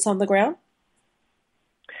are boots on the ground?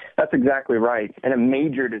 That's exactly right. In a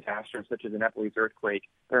major disaster such as the Nepalese earthquake,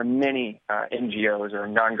 there are many NGOs or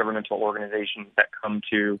non-governmental organizations that come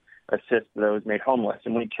to assist those made homeless.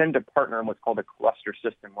 And we tend to partner in what's called a cluster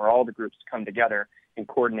system, where all the groups come together and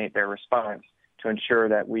coordinate their response to ensure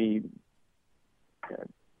that we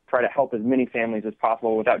try to help as many families as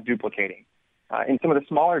possible without duplicating. In some of the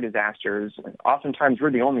smaller disasters, oftentimes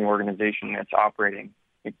we're the only organization that's operating.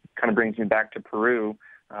 It kind of brings me back to Peru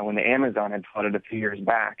when the Amazon had flooded a few years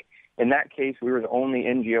back. In that case, we were the only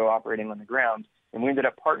NGO operating on the ground, and we ended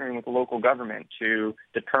up partnering with the local government to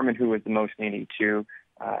determine who was the most needy, to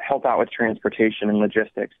help out with transportation and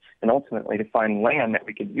logistics, and ultimately to find land that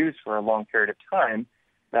we could use for a long period of time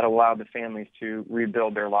that allowed the families to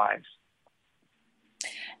rebuild their lives.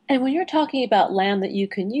 And when you're talking about land that you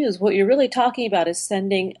can use, what you're really talking about is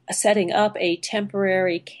setting up a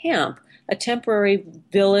temporary camp, a temporary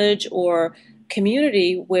village or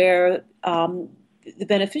community where the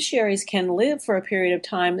beneficiaries can live for a period of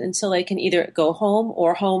time until they can either go home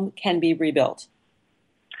or home can be rebuilt.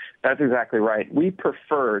 That's exactly right. We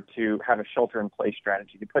prefer to have a shelter-in-place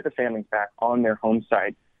strategy to put the families back on their home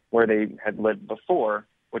site where they had lived before,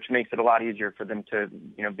 which makes it a lot easier for them to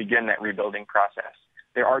begin that rebuilding process.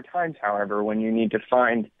 There are times, however, when you need to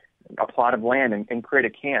find a plot of land and create a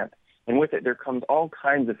camp. And with it, there comes all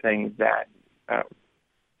kinds of things that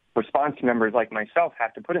response members like myself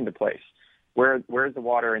have to put into place. Where's the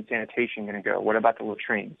water and sanitation going to go? What about the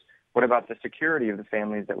latrines? What about the security of the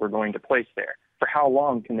families that we're going to place there? For how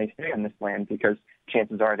long can they stay on this land? Because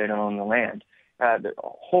chances are they don't own the land. There's a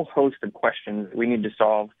whole host of questions that we need to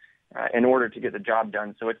solve in order to get the job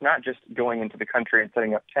done. So it's not just going into the country and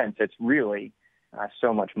setting up tents. It's really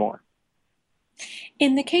so much more.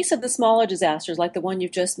 In the case of the smaller disasters, like the one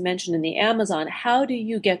you've just mentioned in the Amazon, how do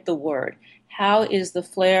you get the word? How is the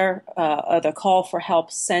flare, the call for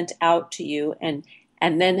help sent out to you, and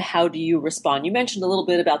then how do you respond? You mentioned a little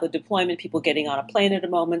bit about the deployment, people getting on a plane at a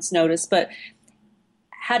moment's notice, but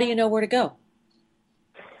how do you know where to go?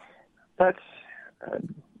 That's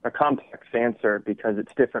a complex answer because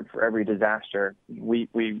it's different for every disaster. We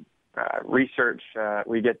research,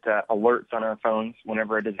 we get alerts on our phones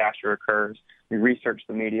whenever a disaster occurs. We research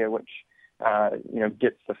the media, which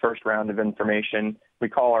gets the first round of information. We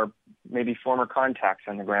call our maybe former contacts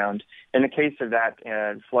on the ground. In the case of that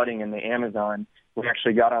flooding in the Amazon, we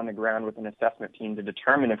actually got on the ground with an assessment team to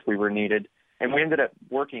determine if we were needed, and we ended up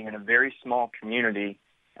working in a very small community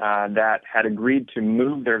that had agreed to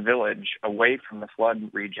move their village away from the flood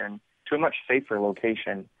region to a much safer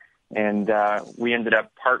location. And we ended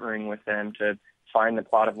up partnering with them to find the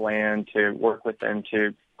plot of land, to work with them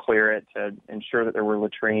to clear it, to ensure that there were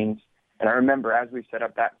latrines. And I remember as we set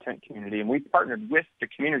up that tent community, and we partnered with the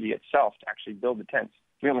community itself to actually build the tents.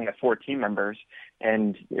 We only have 4 team members,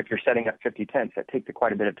 and if you're setting up 50 tents, that takes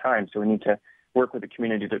quite a bit of time. So we need to work with the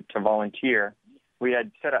community to volunteer. We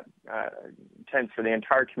had set up tents for the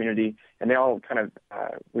entire community, and they all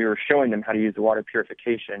we were showing them how to use the water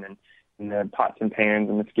purification and the pots and pans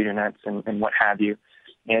and mosquito nets and what have you.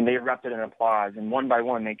 And they erupted in applause. And one by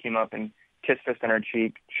one, they came up and kissed us on our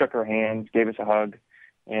cheek, shook our hands, gave us a hug.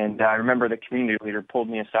 And I remember the community leader pulled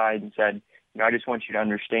me aside and said, I just want you to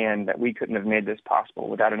understand that we couldn't have made this possible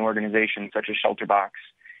without an organization such as ShelterBox.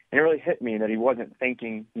 And it really hit me that he wasn't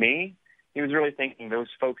thanking me. He was really thanking those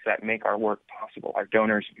folks that make our work possible, our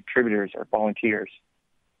donors, contributors, our volunteers.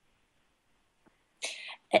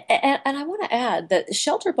 And I want to add that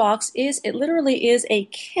ShelterBox literally is a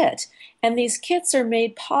kit, and these kits are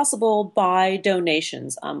made possible by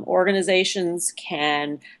donations. Organizations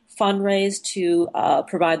can fundraise to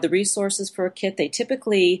provide the resources for a kit. They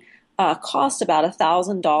typically cost about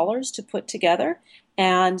 $1,000 to put together,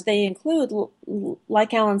 and they include,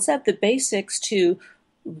 like Alan said, the basics to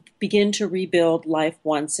begin to rebuild life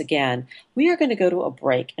once again. We are going to go to a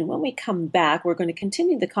break, and when we come back, we're going to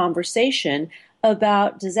continue the conversation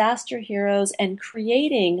about disaster heroes and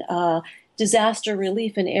creating disaster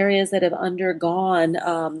relief in areas that have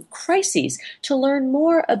undergone crises. To learn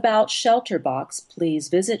more about ShelterBox, please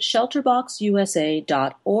visit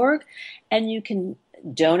shelterboxusa.org, and you can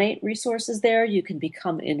donate resources there. You can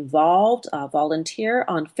become involved, volunteer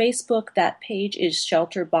on Facebook. That page is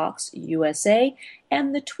ShelterBox USA,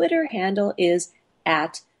 and the Twitter handle is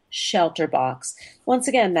 @ShelterBox. Once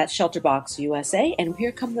again, that's ShelterBox USA, and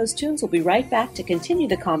here come those tunes. We'll be right back to continue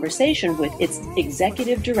the conversation with its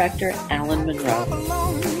executive director, Alan Monroe.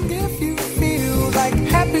 If you feel like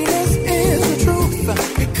happiness is the truth,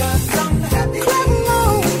 because I'm happy. Clap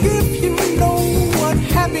along if you know what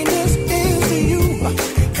happiness is to you,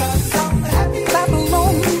 because I'm happy. Clap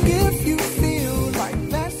along if you feel like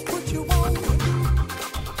that's what you want.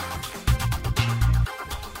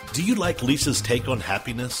 Do you like Lisa's take on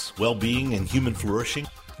happiness, well-being, and human flourishing?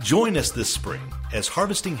 Join us this spring as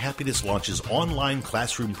Harvesting Happiness launches online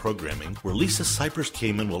classroom programming where Lisa Cypers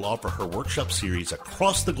Kamen will offer her workshop series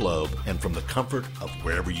across the globe and from the comfort of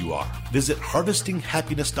wherever you are. Visit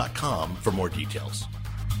harvestinghappiness.com for more details.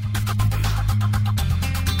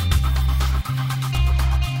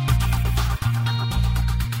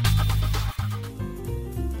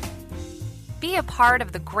 Be a part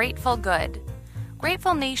of the Grateful Good.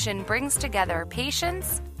 Grateful Nation brings together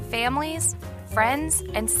patients, families, friends,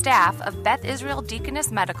 and staff of Beth Israel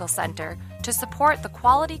Deaconess Medical Center to support the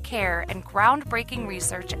quality care and groundbreaking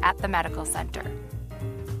research at the medical center.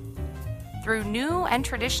 Through new and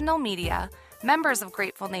traditional media, members of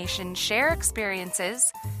Grateful Nation share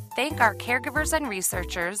experiences, thank our caregivers and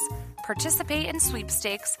researchers, participate in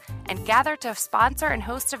sweepstakes, and gather to sponsor and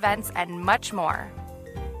host events and much more.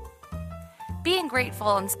 Being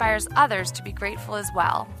grateful inspires others to be grateful as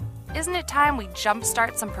well. Isn't it time we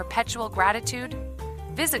jumpstart some perpetual gratitude?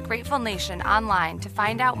 Visit Grateful Nation online to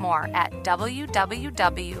find out more at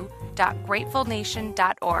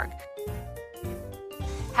www.gratefulnation.org.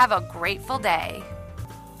 Have a grateful day.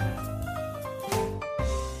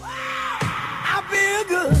 I feel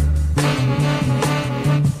good.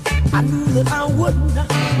 I knew that I would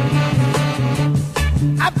not.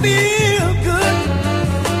 I feel good.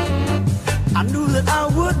 I knew that I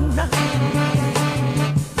would not.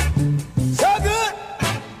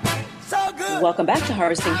 Welcome back to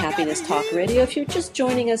Harvesting Happiness Talk Radio. If you're just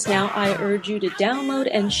joining us now, I urge you to download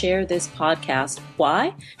and share this podcast.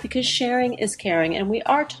 Why? Because sharing is caring, and we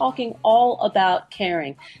are talking all about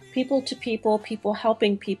caring. People to people, people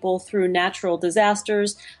helping people through natural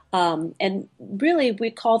disasters, and really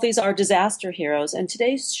we call these our disaster heroes, and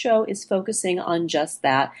today's show is focusing on just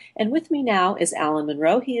that. And with me now is Alan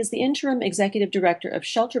Monroe. He is the Interim Executive Director of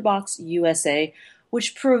ShelterBox USA,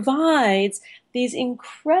 which provides these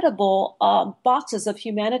incredible boxes of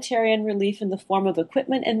humanitarian relief in the form of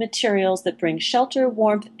equipment and materials that bring shelter,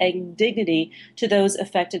 warmth, and dignity to those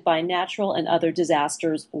affected by natural and other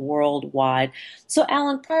disasters worldwide. So,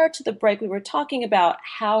 Alan, prior to the break, we were talking about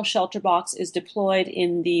how ShelterBox is deployed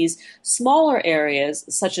in these smaller areas,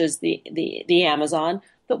 such as the Amazon.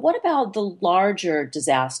 But what about the larger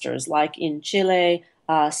disasters, like in Chile,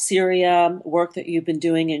 Syria, work that you've been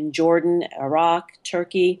doing in Jordan, Iraq,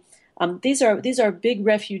 Turkey? These are big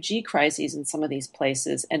refugee crises in some of these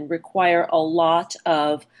places and require a lot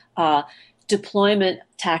of deployment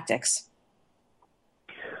tactics.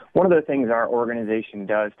 One of the things our organization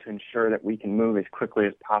does to ensure that we can move as quickly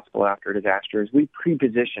as possible after a disaster is we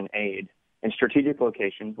pre-position aid in strategic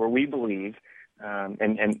locations where we believe,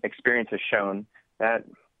 and experience has shown, that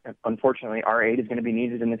unfortunately our aid is going to be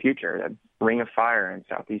needed in the future. That Ring of Fire in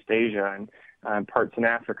Southeast Asia and parts in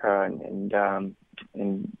Africa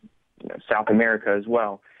and South America as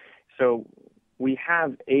well. So we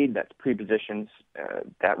have aid that's pre-positioned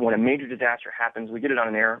that when a major disaster happens, we get it on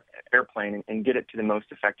an airplane and get it to the most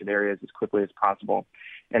affected areas as quickly as possible.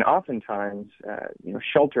 And oftentimes,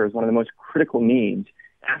 shelter is one of the most critical needs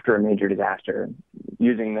after a major disaster.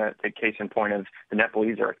 Using the case in point of the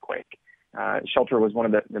Nepalese earthquake, shelter was one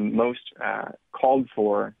of the most called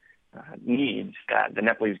for needs that the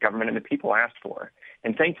Nepalese government and the people asked for.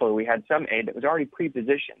 And thankfully, we had some aid that was already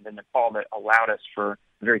pre-positioned in Nepal that allowed us for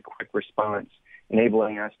a very quick response,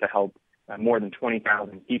 enabling us to help more than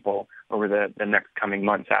 20,000 people over the next coming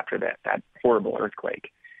months after that horrible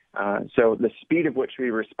earthquake. So the speed of which we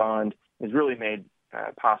respond is really made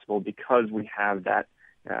possible because we have that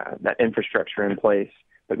infrastructure in place.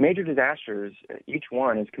 But major disasters, each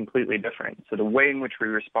one is completely different. So the way in which we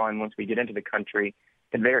respond once we get into the country,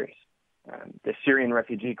 it varies. The Syrian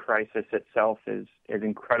refugee crisis itself is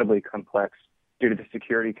incredibly complex due to the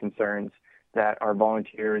security concerns that our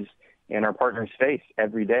volunteers and our partners face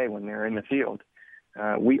every day when they're in the field.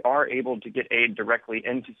 We are able to get aid directly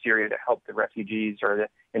into Syria to help the refugees or the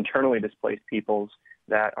internally displaced peoples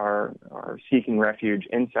that are seeking refuge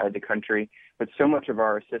inside the country. But so much of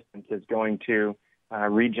our assistance is going to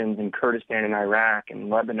regions in Kurdistan and Iraq and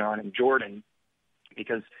Lebanon and Jordan,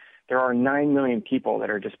 because there are 9 million people that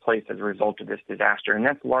are displaced as a result of this disaster, and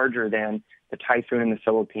that's larger than the typhoon in the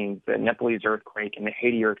Philippines, the Nepalese earthquake, and the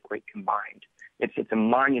Haiti earthquake combined. It's a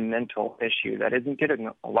monumental issue that isn't getting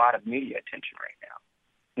a lot of media attention right now.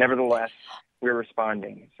 Nevertheless, we're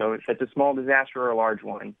responding. So if it's a small disaster or a large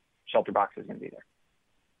one, ShelterBox is going to be there.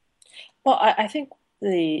 Well, I think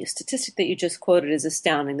the statistic that you just quoted is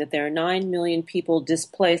astounding, that there are 9 million people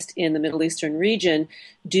displaced in the Middle Eastern region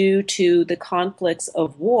due to the conflicts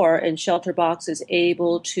of war, and ShelterBox is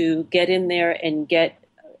able to get in there and get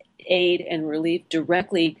aid and relief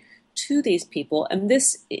directly to these people. And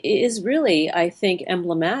this is really, I think,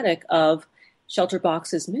 emblematic of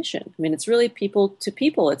ShelterBox's mission. I mean, it's really people to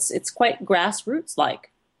people. It's quite grassroots-like.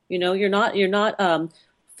 You're not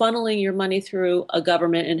funneling your money through a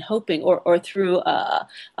government and hoping, or through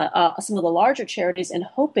some of the larger charities and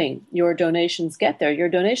hoping your donations get there. Your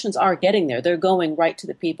donations are getting there. They're going right to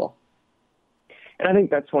the people. And I think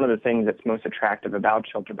that's one of the things that's most attractive about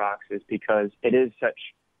ShelterBox is because it is such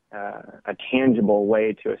a tangible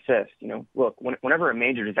way to assist. Look, whenever a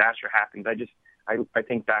major disaster happens, I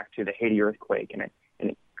think back to the Haiti earthquake, and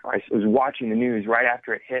I was watching the news right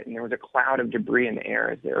after it hit, and there was a cloud of debris in the air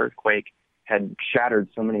as the earthquake had shattered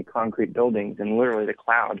so many concrete buildings, and literally the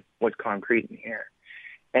cloud was concrete in the air.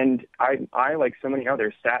 And I, like so many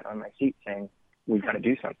others, sat on my seat saying, we've got to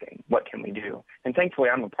do something. What can we do? And thankfully,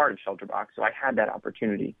 I'm a part of ShelterBox, so I had that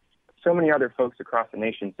opportunity. So many other folks across the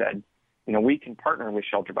nation said, we can partner with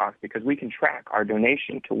ShelterBox because we can track our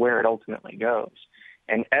donation to where it ultimately goes.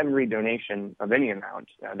 And every donation of any amount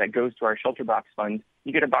that goes to our ShelterBox fund,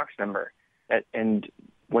 you get a box number. And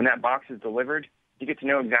when that box is delivered, you get to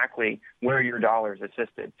know exactly where your dollar is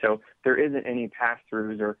assisted. So there isn't any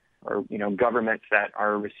pass-throughs or governments that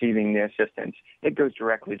are receiving the assistance. It goes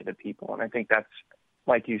directly to the people. And I think that's,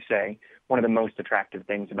 like you say, one of the most attractive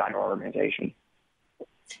things about our organization.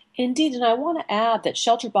 Indeed, and I want to add that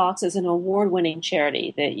ShelterBox is an award-winning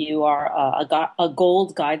charity, that you are a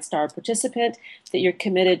Gold GuideStar participant, that you're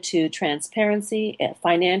committed to transparency,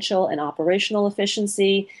 financial and operational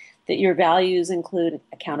efficiency, that your values include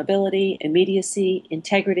accountability, immediacy,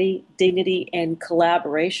 integrity, dignity, and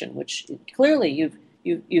collaboration, which clearly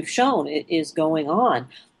you've shown it is going on.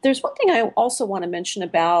 There's one thing I also want to mention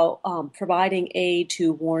about providing aid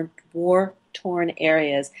to war-torn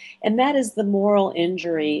areas, and that is the moral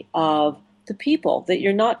injury of the people, that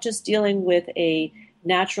you're not just dealing with a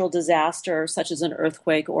natural disaster such as an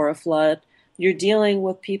earthquake or a flood. you're dealing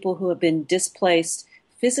with people who have been displaced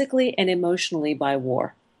physically and emotionally by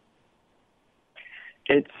war.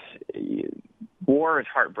 War is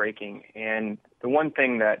heartbreaking, and the one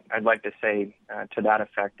thing that I'd like to say to that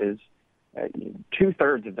effect is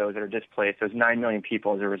 2/3 of those that are displaced, those 9 million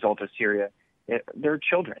people as a result of Syria, they're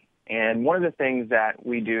children. And one of the things that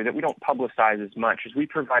we do that we don't publicize as much is we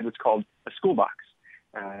provide what's called a school box.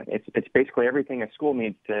 It's basically everything a school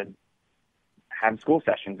needs to have school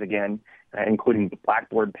sessions again, including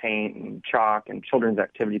blackboard paint and chalk and children's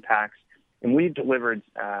activity packs. And we've delivered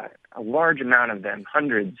a large amount of them,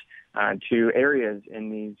 hundreds, to areas in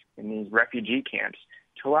these refugee camps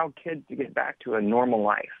to allow kids to get back to a normal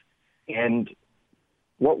life. And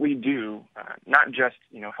what we do, not just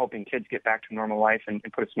helping kids get back to normal life and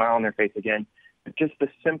put a smile on their face again, but just the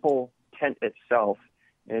simple tent itself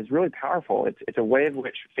is really powerful. It's a way of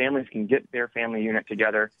which families can get their family unit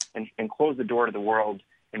together and close the door to the world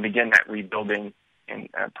and begin that rebuilding and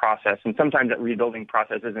process. And sometimes that rebuilding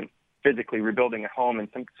process isn't physically rebuilding a home, and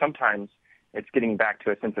sometimes it's getting back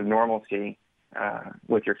to a sense of normalcy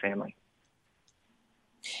with your family.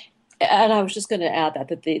 And I was just going to add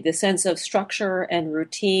that the sense of structure and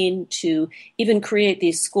routine to even create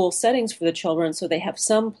these school settings for the children so they have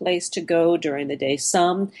some place to go during the day,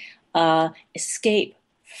 some escape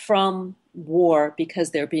from war because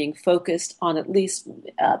they're being focused on at least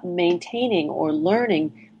maintaining or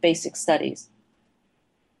learning basic studies.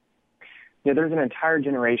 Yeah, there's an entire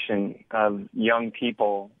generation of young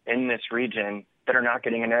people in this region that are not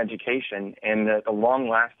getting an education, and the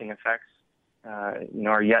long-lasting effects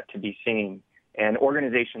are yet to be seen. And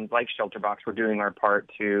organizations like ShelterBox, we're doing our part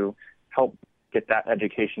to help get that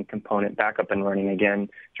education component back up and running again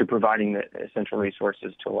through providing the essential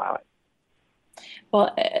resources to allow it.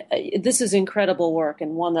 Well, this is incredible work,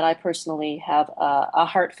 and one that I personally have a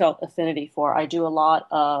heartfelt affinity for. I do a lot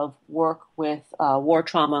of work with war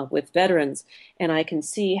trauma with veterans, and I can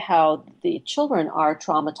see how the children are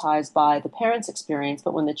traumatized by the parents' experience,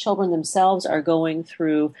 but when the children themselves are going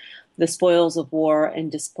through the spoils of war and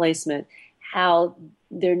displacement, how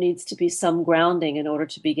there needs to be some grounding in order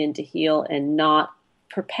to begin to heal and not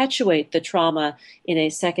perpetuate the trauma in a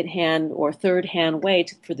second-hand or third-hand way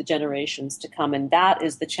for the generations to come. And that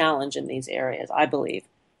is the challenge in these areas, I believe.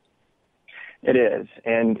 It is.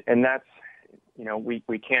 And that's,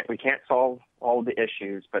 we can't solve all the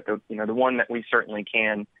issues, but the one that we certainly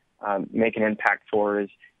can make an impact for is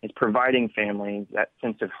providing families that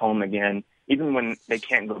sense of home again, even when they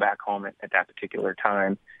can't go back home at that particular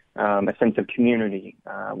time, a sense of community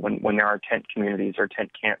when there are tent communities or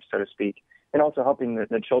tent camps, so to speak. And also helping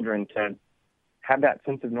the children to have that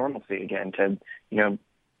sense of normalcy again, to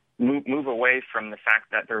move away from the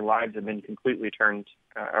fact that their lives have been completely turned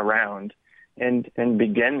around, and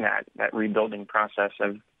begin that rebuilding process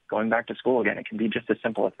of going back to school again. It can be just as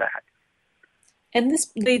simple as that. And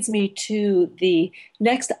this leads me to the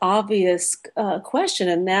next obvious question,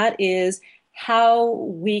 and that is how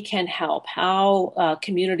we can help, how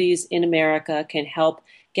communities in America can help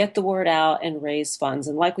get the word out and raise funds.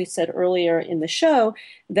 And like we said earlier in the show,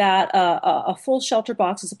 that a full shelter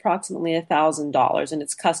box is approximately $1,000, and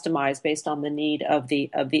it's customized based on the need of the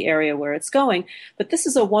area where it's going. But this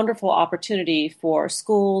is a wonderful opportunity for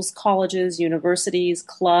schools, colleges, universities,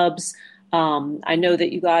 clubs. I know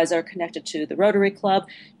that you guys are connected to the Rotary Club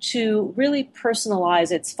to really personalize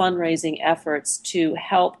its fundraising efforts to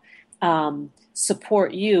help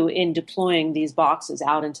support you in deploying these boxes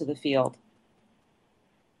out into the field.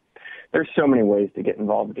 There's so many ways to get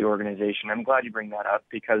involved with the organization. I'm glad you bring that up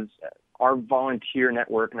because our volunteer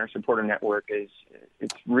network and our supporter network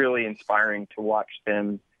it's really inspiring to watch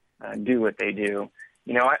them do what they do.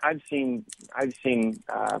 I've seen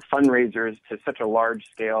fundraisers to such a large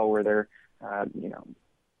scale where they're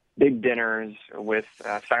big dinners with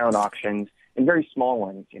silent auctions and very small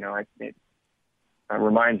ones. It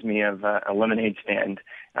reminds me of a lemonade stand.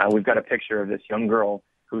 We've got a picture of this young girl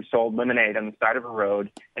who sold lemonade on the side of a road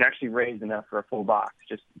and actually raised enough for a full box.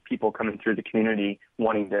 Just people coming through the community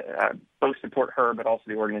wanting to both support her, but also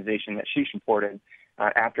the organization that she supported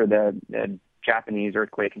after the Japanese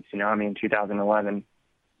earthquake and tsunami in 2011.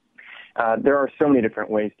 There are so many different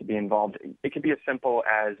ways to be involved. It could be as simple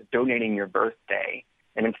as donating your birthday,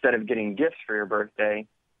 and instead of getting gifts for your birthday,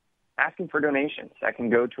 asking for donations that can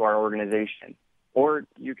go to our organization. Or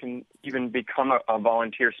you can even become a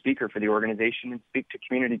volunteer speaker for the organization and speak to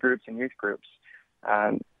community groups and youth groups.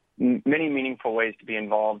 Many meaningful ways to be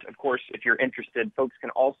involved. Of course, if you're interested, folks can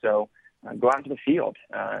also go out to the field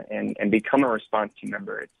and become a response team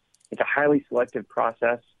member. It's a highly selective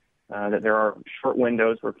process that there are short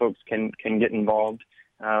windows where folks can get involved.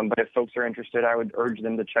 But if folks are interested, I would urge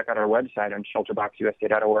them to check out our website on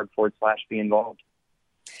shelterboxusa.org/be involved.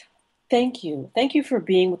 Thank you. Thank you for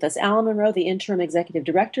being with us. Alan Monroe, the Interim Executive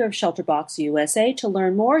Director of Shelterbox USA. To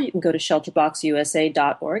learn more, you can go to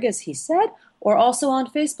shelterboxusa.org, as he said, or also on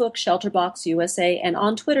Facebook, Shelterbox USA, and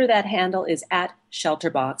on Twitter, that handle is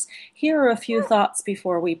 @Shelterbox. Here are a few thoughts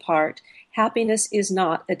before we part. Happiness is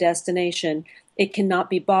not a destination. It cannot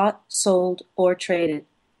be bought, sold, or traded.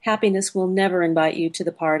 Happiness will never invite you to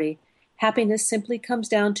the party. Happiness simply comes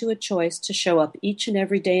down to a choice to show up each and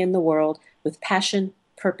every day in the world with passion,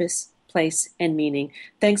 purpose, place, and meaning.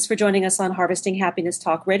 Thanks for joining us on Harvesting Happiness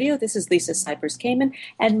Talk Radio. This is Lisa Cypers Kamen,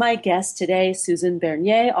 and my guest today, Susan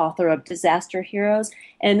Bernier, author of Disaster Heroes,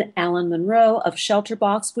 and Alan Monroe of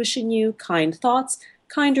Shelterbox, wishing you kind thoughts,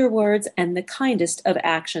 kinder words, and the kindest of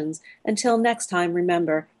actions. Until next time,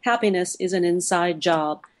 remember, happiness is an inside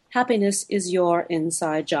job. Happiness is your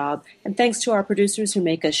inside job. And thanks to our producers who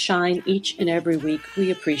make us shine each and every week.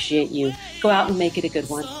 We appreciate you. Go out and make it a good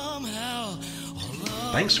one.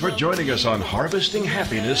 Thanks for joining us on Harvesting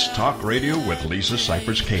Happiness Talk Radio with Lisa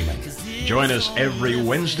Cypers Kamen. Join us every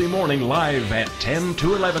Wednesday morning live at 10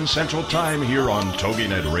 to 11 Central Time here on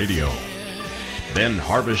TogiNet Radio. Then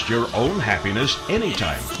harvest your own happiness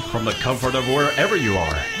anytime from the comfort of wherever you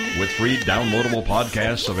are with free downloadable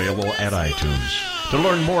podcasts available at iTunes. To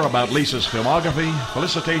learn more about Lisa's filmography,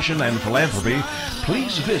 felicitation, and philanthropy,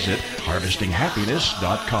 please visit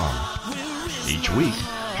harvestinghappiness.com. Each week,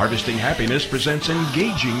 Harvesting Happiness presents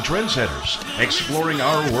engaging trendsetters, exploring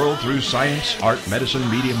our world through science, art, medicine,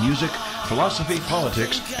 media, music, philosophy,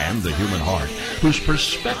 politics, and the human heart, whose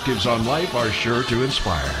perspectives on life are sure to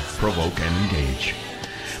inspire, provoke, and engage.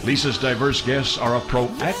 Lisa's diverse guests are a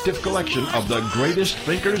proactive collection of the greatest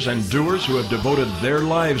thinkers and doers who have devoted their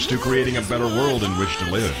lives to creating a better world in which to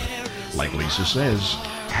live. Like Lisa says,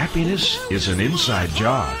 happiness is an inside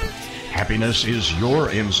job. Happiness is your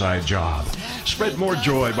inside job. Spread more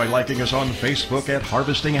joy by liking us on Facebook at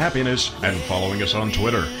Harvesting Happiness and following us on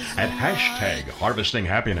Twitter at #Harvesting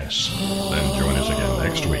Happiness. Then join us again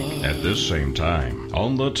next week at this same time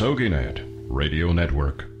on the TogiNet Radio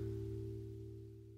Network.